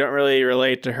 You don't really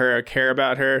relate to her or care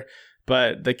about her.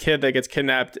 But the kid that gets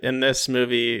kidnapped in this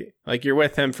movie, like, you're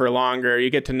with him for longer. You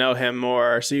get to know him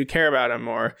more, so you care about him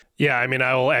more. Yeah, I mean,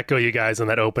 I will echo you guys on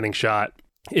that opening shot.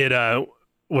 It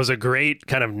was a great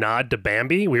kind of nod to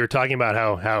Bambi. We were talking about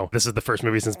how this is the first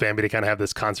movie since Bambi to kind of have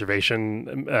this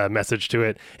conservation message to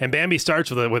it. And Bambi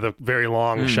starts with a very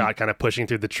long shot kind of pushing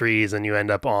through the trees, and you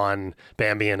end up on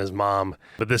Bambi and his mom.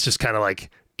 But this just kind of like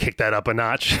kicked that up a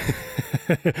notch.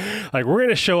 Like, we're going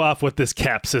to show off what this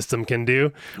cap system can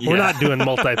do. We're not doing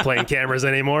multi-plane cameras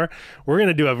anymore. We're going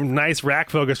to do a nice rack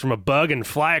focus from a bug and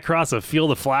fly across a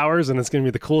field of flowers, and it's going to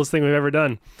be the coolest thing we've ever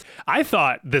done. I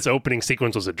thought this opening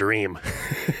sequence was a dream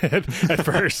at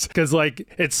first, because like,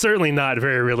 it's certainly not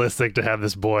very realistic to have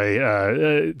this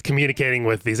boy communicating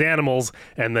with these animals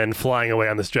and then flying away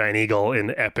on this giant eagle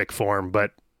in epic form,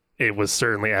 but it was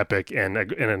certainly epic and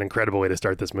an incredible way to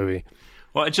start this movie.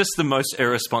 Well, it's just the most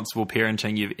irresponsible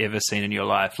parenting you've ever seen in your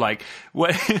life. Like,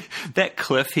 that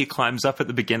cliff he climbs up at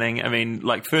the beginning. I mean,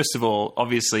 like, first of all,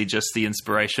 obviously just the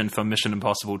inspiration for Mission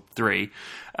Impossible 3.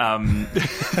 And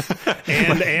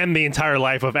the entire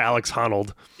life of Alex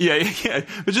Honnold. Yeah.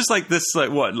 But just like this,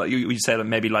 like, what? Like you say, like,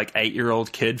 maybe like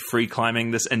 8-year-old kid free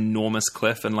climbing this enormous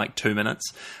cliff in like 2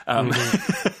 minutes.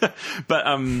 But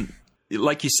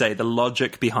like you say, the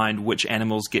logic behind which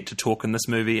animals get to talk in this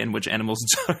movie and which animals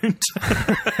don't.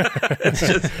 It's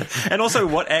just, and also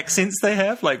what accents they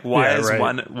have. Like, why is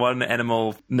one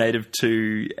animal native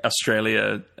to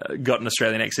Australia got an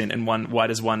Australian accent, and why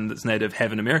does one that's native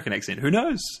have an American accent? Who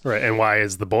knows? Right. And why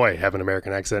is the boy have an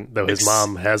American accent, though his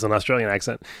mom has an Australian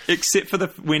accent? Except for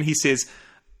when he says,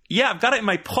 "Yeah, I've got it in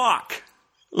my park."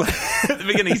 At the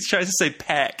beginning, he tries to say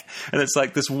pack, and it's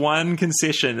like this one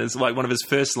concession is like one of his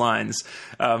first lines.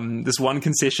 This one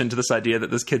concession to this idea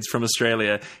that this kid's from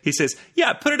Australia. He says,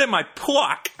 "Yeah, put it in my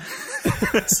pork."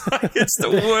 It's the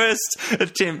worst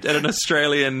attempt at an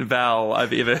Australian vowel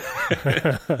I've ever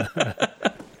heard.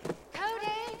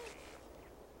 Cody?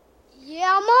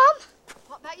 Yeah, Mom?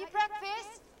 What about your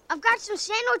breakfast? I've got some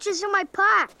sandwiches in my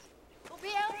pack. We'll be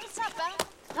out for supper.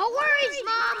 No worries,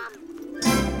 Mom.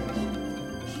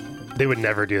 They would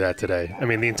never do that today. I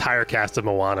mean, the entire cast of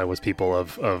Moana was people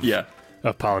of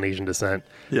Polynesian descent.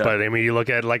 Yeah. But I mean, you look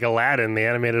at like Aladdin, the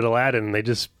animated Aladdin, a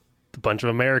bunch of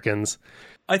Americans.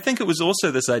 I think it was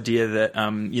also this idea that,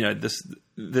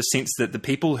 the sense that the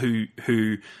people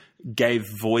who gave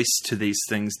voice to these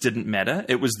things didn't matter.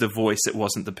 It was the voice, it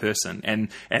wasn't the person. And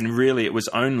really it was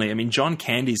only, John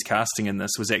Candy's casting in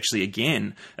this was actually,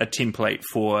 again, a template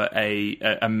for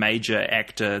a major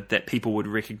actor that people would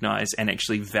recognize and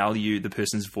actually value the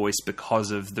person's voice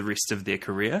because of the rest of their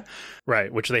career.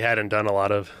 Right, which they hadn't done a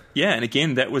lot of. Yeah, and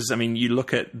again, that was, you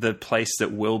look at the place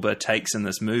that Wilbur takes in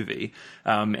this movie,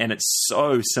 and it's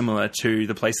so similar to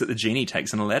the place that the genie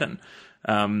takes in Aladdin.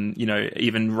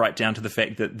 Even right down to the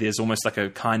fact that there's almost like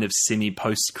a kind of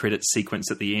semi-post-credit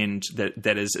sequence at the end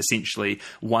that is essentially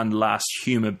one last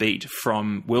humor beat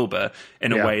from Wilbur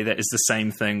in a way that is the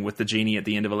same thing with the genie at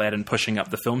the end of Aladdin pushing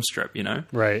up the film strip,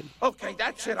 Right. Okay,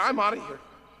 that's it. I'm out of here.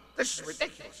 This is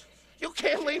ridiculous. You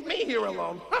can't leave me here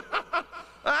alone.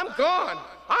 I'm gone.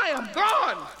 I am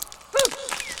gone.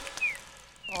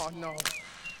 Oh, no.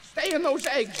 Stay in those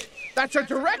eggs. That's a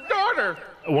direct order.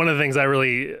 One of the things I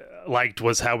really liked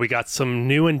was how we got some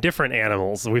new and different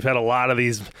animals. We've had a lot of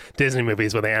these Disney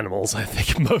movies with animals. I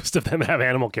think most of them have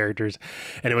animal characters,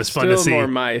 and it was fun to see. More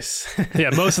mice. Yeah,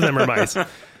 most of them are mice.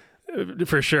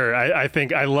 For sure. I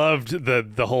think I loved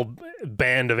the whole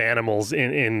band of animals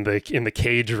in the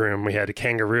cage room. We had a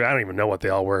kangaroo. I don't even know what they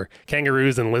all were.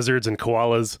 Kangaroos and lizards and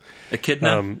koalas.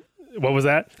 Echidna. What was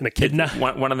that? An echidna?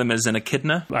 One of them is an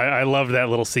echidna. I loved that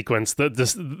little sequence.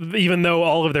 Even though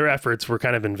all of their efforts were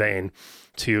kind of in vain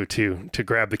to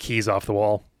grab the keys off the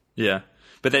wall. Yeah.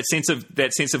 But that sense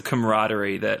of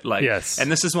camaraderie that, like, yes.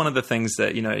 And this is one of the things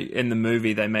that, in the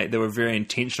movie they were very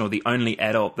intentional. The only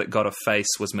adult that got a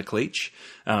face was McLeach.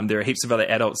 There are heaps of other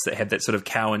adults that have that sort of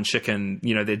cow and chicken,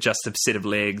 they're just a set of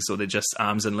legs or they're just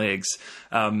arms and legs.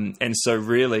 And so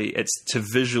really it's to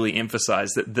visually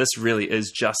emphasize that this really is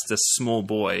just a small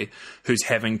boy who's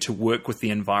having to work with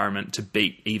the environment to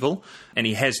beat evil. And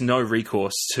he has no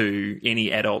recourse to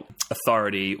any adult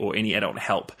authority or any adult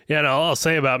help. Yeah, and I'll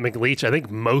say about McLeach, I think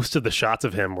most of the shots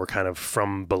of him were kind of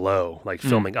from below, like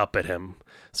filming up at him.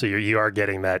 So you are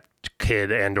getting that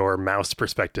kid and or mouse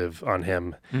perspective on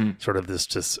him, sort of this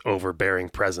just overbearing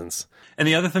presence. And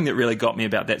the other thing that really got me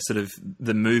about that sort of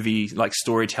the movie, like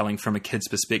storytelling from a kid's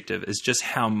perspective, is just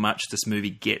how much this movie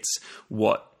gets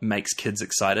what makes kids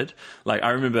excited. Like, I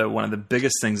remember one of the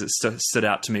biggest things that stood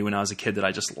out to me when I was a kid that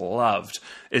I just loved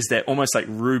is that almost like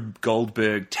Rube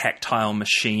Goldberg tactile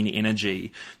machine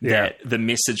energy that the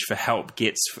message for help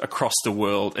gets across the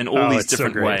world in all these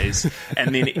different ways.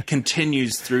 And then it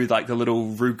continues through like the little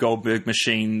Rube Goldberg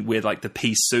machine where like the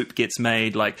pea soup gets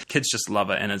made. Like, kids just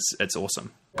love it, and it's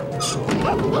awesome.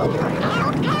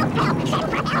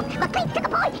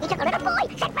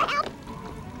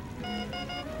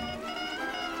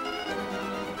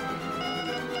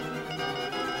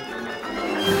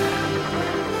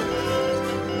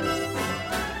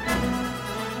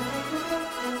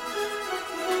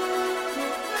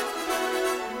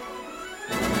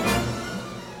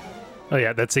 Oh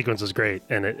yeah, that sequence was great,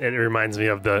 and it reminds me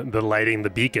of the lighting the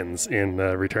beacons in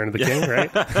Return of the King,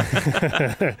 right?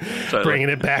 Totally. Bringing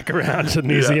it back around to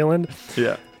New Zealand.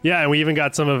 Yeah. Yeah, and we even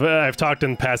got some of. I've talked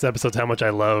in past episodes how much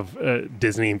I love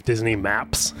Disney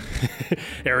maps,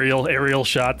 aerial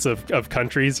shots of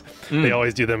countries. They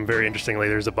always do them very interestingly.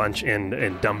 There's a bunch in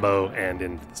Dumbo and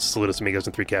in Saludos Amigos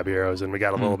and Three Caballeros, and we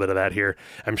got a little bit of that here.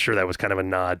 I'm sure that was kind of a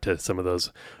nod to some of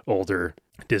those older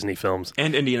Disney films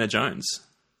and Indiana Jones.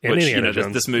 And which, Indiana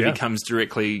Jones. This movie comes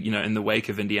directly, in the wake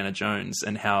of Indiana Jones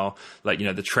and how, like,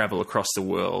 the travel across the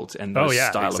world and those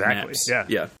style of maps.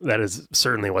 Yeah. That is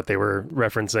certainly what they were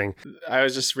referencing. I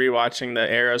was just rewatching the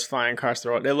arrows flying across the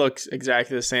world. It looks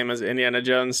exactly the same as Indiana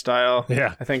Jones style.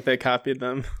 Yeah. I think they copied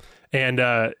them.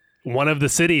 And one of the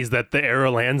cities that the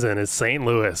arrow lands in is St.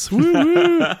 Louis.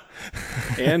 Woo!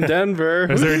 And Denver.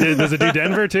 Does it do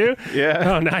Denver too?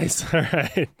 Yeah. Oh, nice. All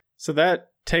right. So that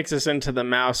takes us into the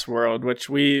mouse world, which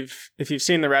if you've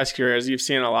seen The Rescuers, you've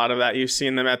seen a lot of that. You've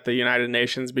seen them at the United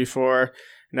Nations before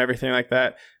and everything like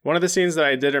that. One of the scenes that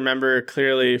I did remember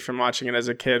clearly from watching it as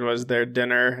a kid was their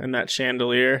dinner and that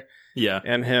chandelier. Yeah.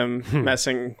 And him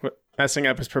messing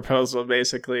up his proposal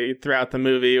basically throughout the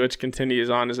movie, which continues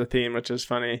on as a theme, which is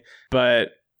funny.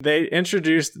 But they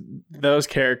introduced those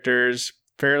characters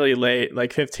fairly late,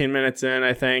 like 15 minutes in,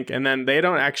 I think. And then they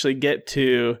don't actually get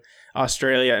to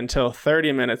Australia until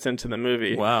 30 minutes into the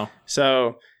movie. Wow.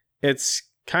 So it's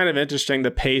kind of interesting,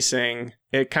 the pacing.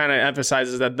 It kind of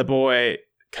emphasizes that the boy,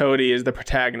 Cody, is the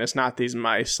protagonist, not these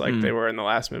mice like they were in the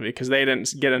last movie, because they didn't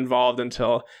get involved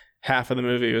until half of the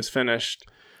movie was finished.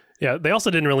 Yeah, they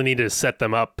also didn't really need to set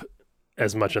them up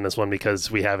as much in this one because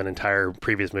we have an entire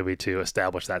previous movie to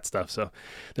establish that stuff. So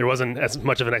there wasn't as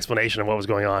much of an explanation of what was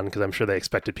going on because I'm sure they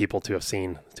expected people to have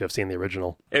seen the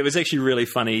original. It was actually really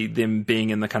funny them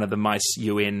being in the kind of the Mice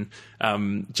UN,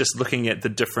 just looking at the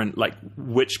different like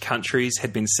which countries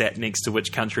had been sat next to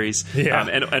which countries,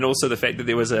 and also the fact that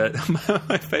there was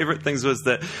my favorite things was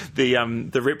that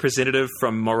the representative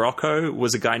from Morocco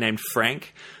was a guy named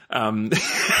Frank.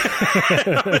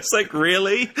 It's like,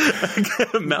 really?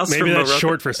 A mouse Maybe from that's Morocco?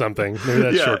 short for something. Maybe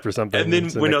that's short for something. And then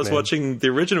It's a when I was nickname. watching the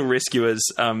original Rescuers,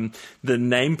 the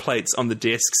nameplates on the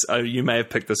desks, you may have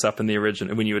picked this up in the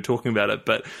original when you were talking about it,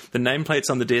 but the nameplates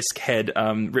on the desk had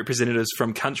representatives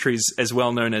from countries as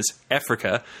well known as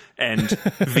Africa and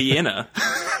Vienna.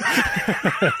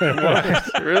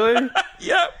 What? Really?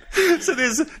 Yep. So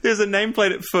there's a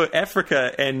nameplate for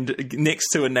Africa and next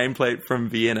to a nameplate from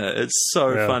Vienna. It's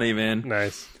so funny, man.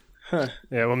 Nice. Huh.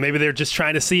 Yeah, well, maybe they're just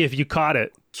trying to see if you caught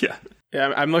it. Yeah.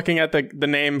 Yeah, I'm looking at the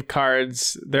name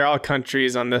cards. They're all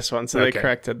countries on this one, so they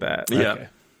corrected that. Yeah. Okay.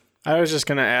 I was just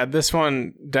going to add, this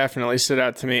one definitely stood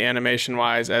out to me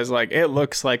animation-wise as, like, it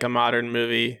looks like a modern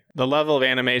movie. The level of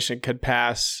animation could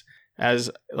pass as,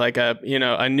 like, a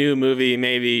new movie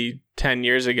maybe 10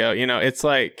 years ago. It's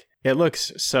like, it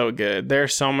looks so good. There are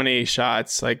so many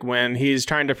shots, like, when he's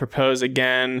trying to propose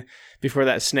again before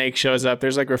that snake shows up.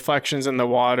 There's, like, reflections in the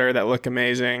water that look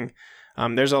amazing.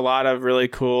 There's a lot of really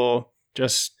cool,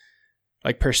 just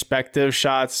like perspective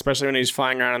shots, especially when he's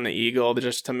flying around on the eagle,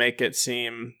 just to make it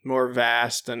seem more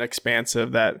vast and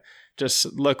expansive, that just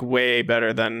look way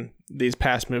better than these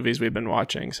past movies we've been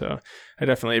watching. So I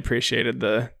definitely appreciated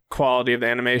the quality of the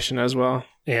animation as well.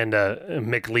 And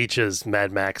Mick Leach's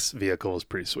Mad Max vehicle is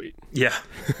pretty sweet. Yeah.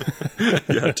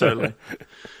 Yeah, totally.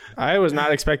 I was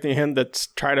not expecting him to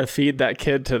try to feed that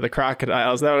kid to the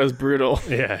crocodiles. That was brutal.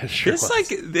 Yeah, sure. It's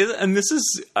like, and this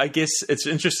is, I guess, it's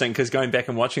interesting because going back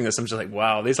and watching this, I'm just like,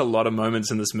 wow, there's a lot of moments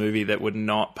in this movie that would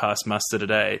not pass muster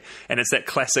today. And it's that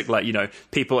classic, like,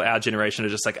 people our generation are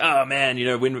just like, oh man,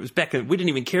 when it was back, we didn't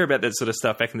even care about that sort of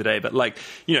stuff back in the day. But like,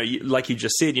 like you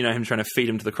just said, him trying to feed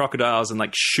him to the crocodiles and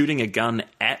like shooting a gun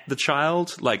at the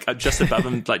child, like just above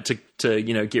him, like to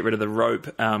get rid of the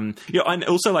rope. And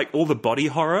also like all the body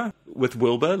horror with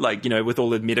Wilbur, like, with all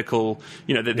the medical,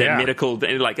 medical,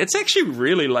 like, it's actually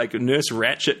really like Nurse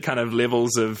Ratched kind of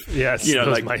levels of, those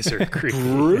like mice are creepy.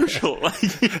 brutal.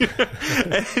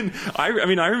 And I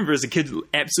remember as a kid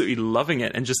absolutely loving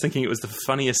it and just thinking it was the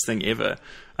funniest thing ever.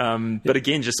 But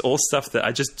again, just all stuff that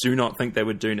I just do not think they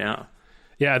would do now.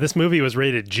 Yeah, this movie was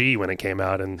rated G when it came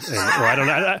out, and I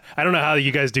don't know how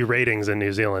you guys do ratings in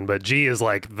New Zealand, but G is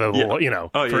like for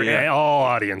all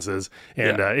audiences,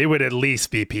 and it would at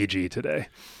least be PG today.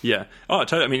 Yeah. Oh,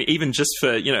 totally. I mean, even just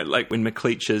for, like when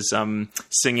McLeach is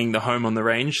singing the Home on the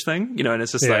Range thing, and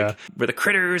it's just like, where the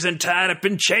critters and tied up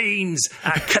in chains,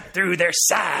 I cut through their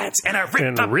sides and I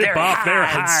rip off their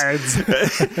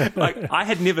hides. Like, I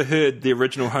had never heard the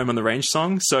original Home on the Range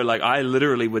song, so like I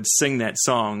literally would sing that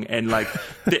song, and like,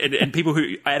 and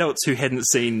adults who hadn't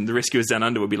seen The Rescuers Down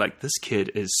Under would be like, this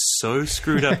kid is so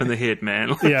screwed up in the head, man.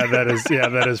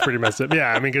 that is pretty messed up.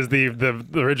 Yeah, I mean, because the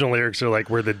original lyrics are like,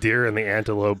 where the deer and the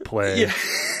antelope play. Yeah.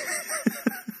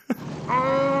 Home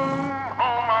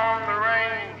on the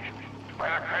range,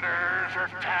 where the critters are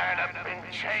tied up in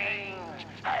chains.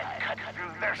 I cut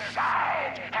through their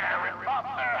sides and I rip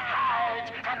off their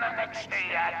hides, and the next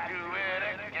day I do it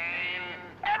again.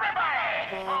 Everybody,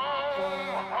 home on.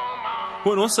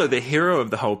 Well, and also the hero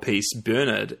of the whole piece,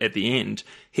 Bernard, at the end,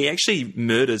 he actually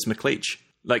murders McLeach.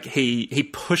 Like, he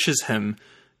pushes him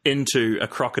into a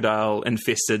crocodile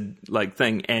infested like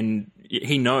thing, and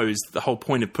he knows the whole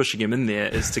point of pushing him in there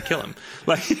is to kill him.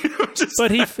 Like,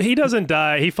 but he doesn't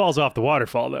die. He falls off the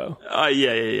waterfall though.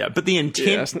 Yeah. But the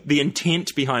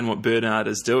intent behind what Bernard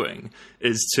is doing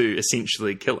is to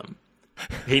essentially kill him.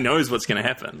 He knows what's going to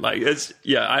happen. Like,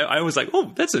 I was like,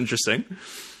 oh, that's interesting.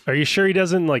 Are you sure he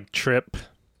doesn't like trip?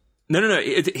 No.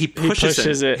 He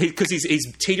pushes it because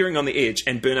he's teetering on the edge,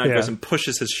 and Bernard goes and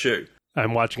pushes his shoe.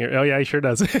 I'm watching it. Oh yeah, he sure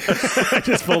does. I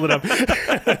just pulled it up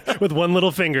with one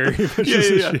little finger. He pushes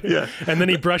his shoe, and then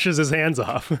he brushes his hands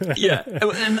off. Yeah,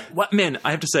 and what, man,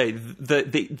 I have to say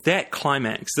that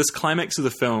climax of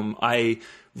the film, I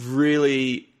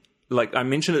really like I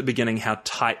mentioned at the beginning how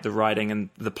tight the writing and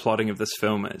the plotting of this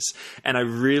film is. And I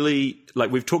really,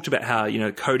 like, we've talked about how,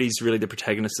 Cody's really the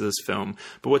protagonist of this film.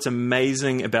 But what's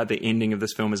amazing about the ending of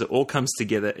this film is it all comes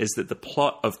together, is that the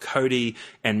plot of Cody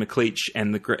and McLeach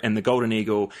and the Golden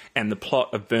Eagle, and the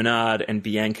plot of Bernard and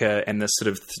Bianca, and this sort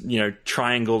of,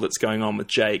 triangle that's going on with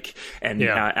Jake, and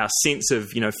our sense of,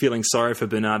 feeling sorry for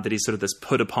Bernard, that he's sort of this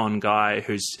put upon guy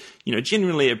who's,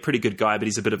 genuinely a pretty good guy, but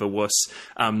he's a bit of a wuss.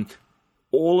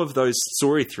 All of those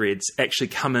story threads actually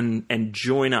come in and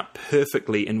join up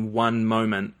perfectly in one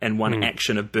moment and one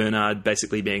action of Bernard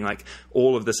basically being like,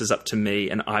 all of this is up to me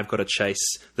and I've got to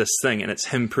chase this thing. And it's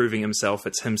him proving himself.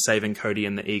 It's him saving Cody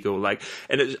and the Eagle.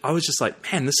 I was just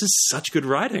like, man, this is such good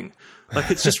writing. Like,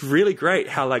 it's just really great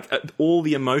how all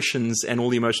the emotions and all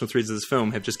the emotional threads of this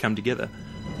film have just come together.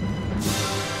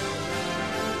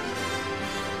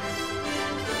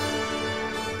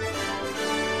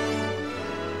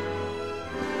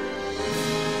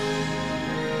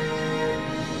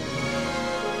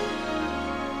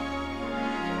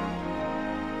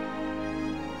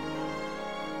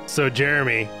 So,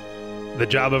 Jeremy, the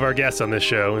job of our guests on this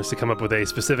show is to come up with a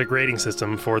specific rating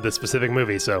system for the specific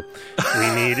movie. So,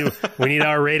 we need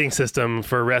our rating system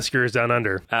for Rescuers Down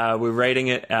Under. We're rating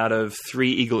it out of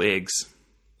 3 eagle eggs.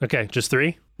 Okay, just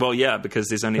 3? Well, yeah, because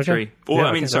there's only 3.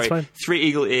 Or, sorry, 3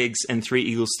 eagle eggs and 3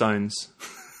 eagle stones.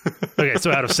 Okay,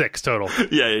 so out of 6 total.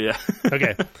 Yeah.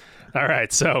 Okay. All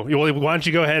right, so why don't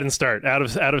you go ahead and start? Out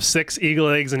of 6 eagle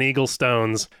eggs and eagle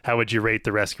stones, how would you rate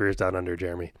the Rescuers Down Under,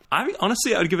 Jeremy?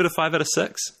 Honestly, I would give it a 5 out of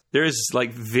 6. There is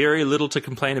very little to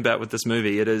complain about with this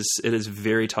movie. It is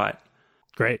very tight.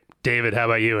 Great. David, how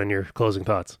about you and your closing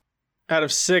thoughts? Out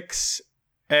of 6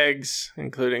 eggs,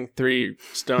 including 3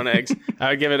 stone eggs, I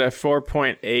would give it a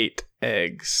 4.8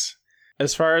 eggs.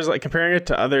 As far as comparing it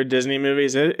to other Disney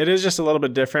movies, it is just a little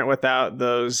bit different without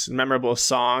those memorable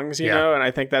songs, you know, and I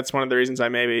think that's one of the reasons I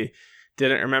maybe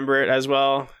didn't remember it as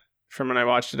well from when I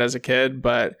watched it as a kid,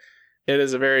 but it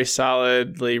is a very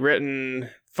solidly written,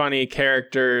 funny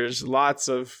characters, lots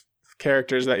of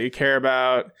characters that you care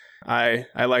about. I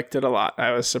liked it a lot.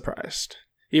 I was surprised,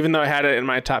 even though I had it in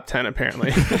my top 10,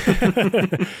 apparently.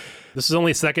 This is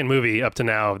only the second movie up to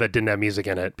now that didn't have music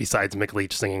in it, besides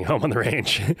McLeach singing Home on the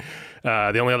Range.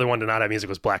 The only other one to not have music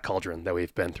was Black Cauldron that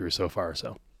we've been through so far.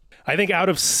 So I think out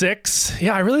of 6,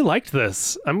 I really liked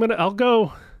this. I'll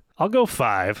go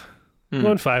 5. I'm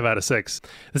going 5 out of 6.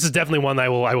 This is definitely one that I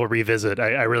will revisit.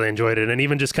 I really enjoyed it. And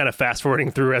even just kind of fast forwarding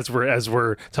through as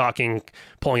we're talking,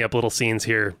 pulling up little scenes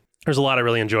here, there's a lot I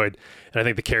really enjoyed. And I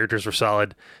think the characters were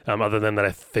solid, other than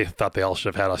that they thought they all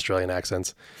should have had Australian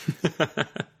accents.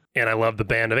 And I love the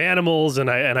band of animals, and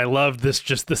I love this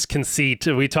conceit.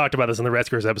 We talked about this in the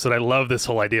Rescuers episode. I love this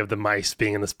whole idea of the mice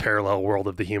being in this parallel world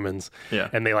of the humans. Yeah.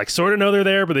 And they sort of know they're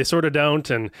there, but they sort of don't.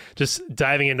 And just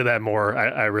diving into that more,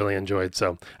 I really enjoyed.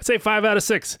 So I'd say 5 out of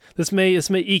 6. This may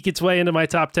eke its way into my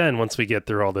top 10 once we get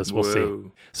through all this. We'll see.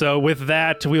 So with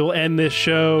that, we will end this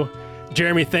show.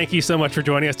 Jeremy, thank you so much for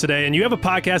joining us today. And you have a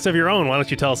podcast of your own. Why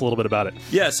don't you tell us a little bit about it?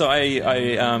 Yeah, so I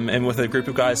am with a group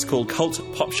of guys called Cult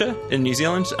Popture in New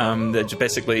Zealand. That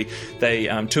basically, 2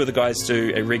 of the guys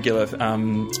do a regular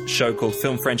show called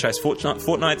Film Franchise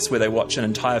Fortnights, where they watch an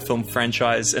entire film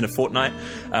franchise in a fortnight.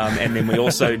 And then we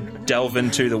also delve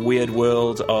into the weird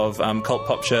world of Cult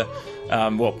Popture,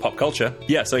 pop culture.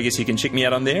 Yeah, so I guess you can check me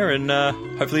out on there and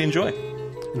hopefully enjoy.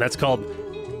 And that's called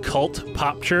Cult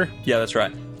Popture? Yeah, that's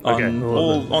right.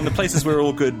 On the places where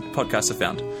all good podcasts are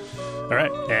found. All right.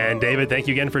 And David, thank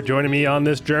you again for joining me on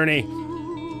this journey.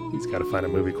 He's got to find a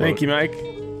movie quote. Thank you, Mike.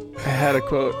 I had a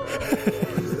quote.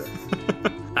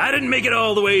 I didn't make it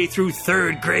all the way through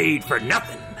 3rd grade for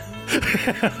nothing.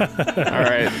 All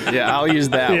right. Yeah, I'll use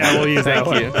that one. We'll use that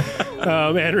one. Thank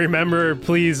you. And remember,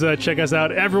 please check us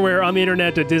out everywhere on the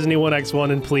internet at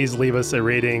Disney1x1, and please leave us a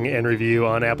rating and review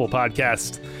on Apple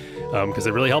Podcasts, because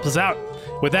it really helps us out.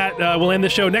 With that, we'll end the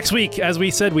show next week. As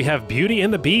we said, we have Beauty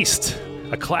and the Beast,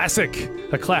 a classic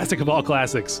of all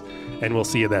classics. And we'll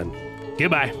see you then.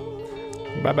 Goodbye.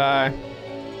 Bye-bye.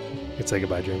 You can say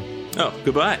goodbye, Jeremy. Oh,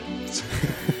 goodbye.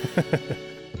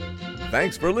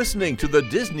 Thanks for listening to the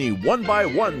Disney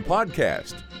 1x1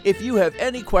 podcast. If you have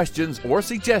any questions or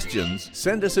suggestions,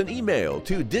 send us an email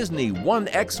to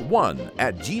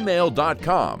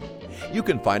disney1x1@gmail.com. You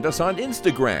can find us on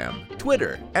Instagram,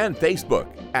 Twitter, and Facebook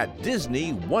at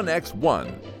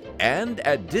Disney1x1 and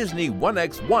at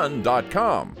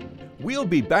Disney1x1.com. We'll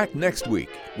be back next week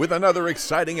with another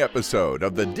exciting episode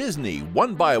of the Disney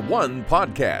 1x1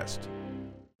 podcast.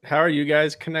 How are you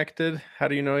guys connected? How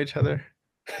do you know each other?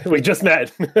 We just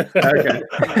met. Okay.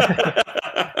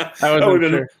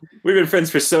 We've been friends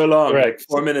for so long, right. Like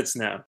 4 minutes now.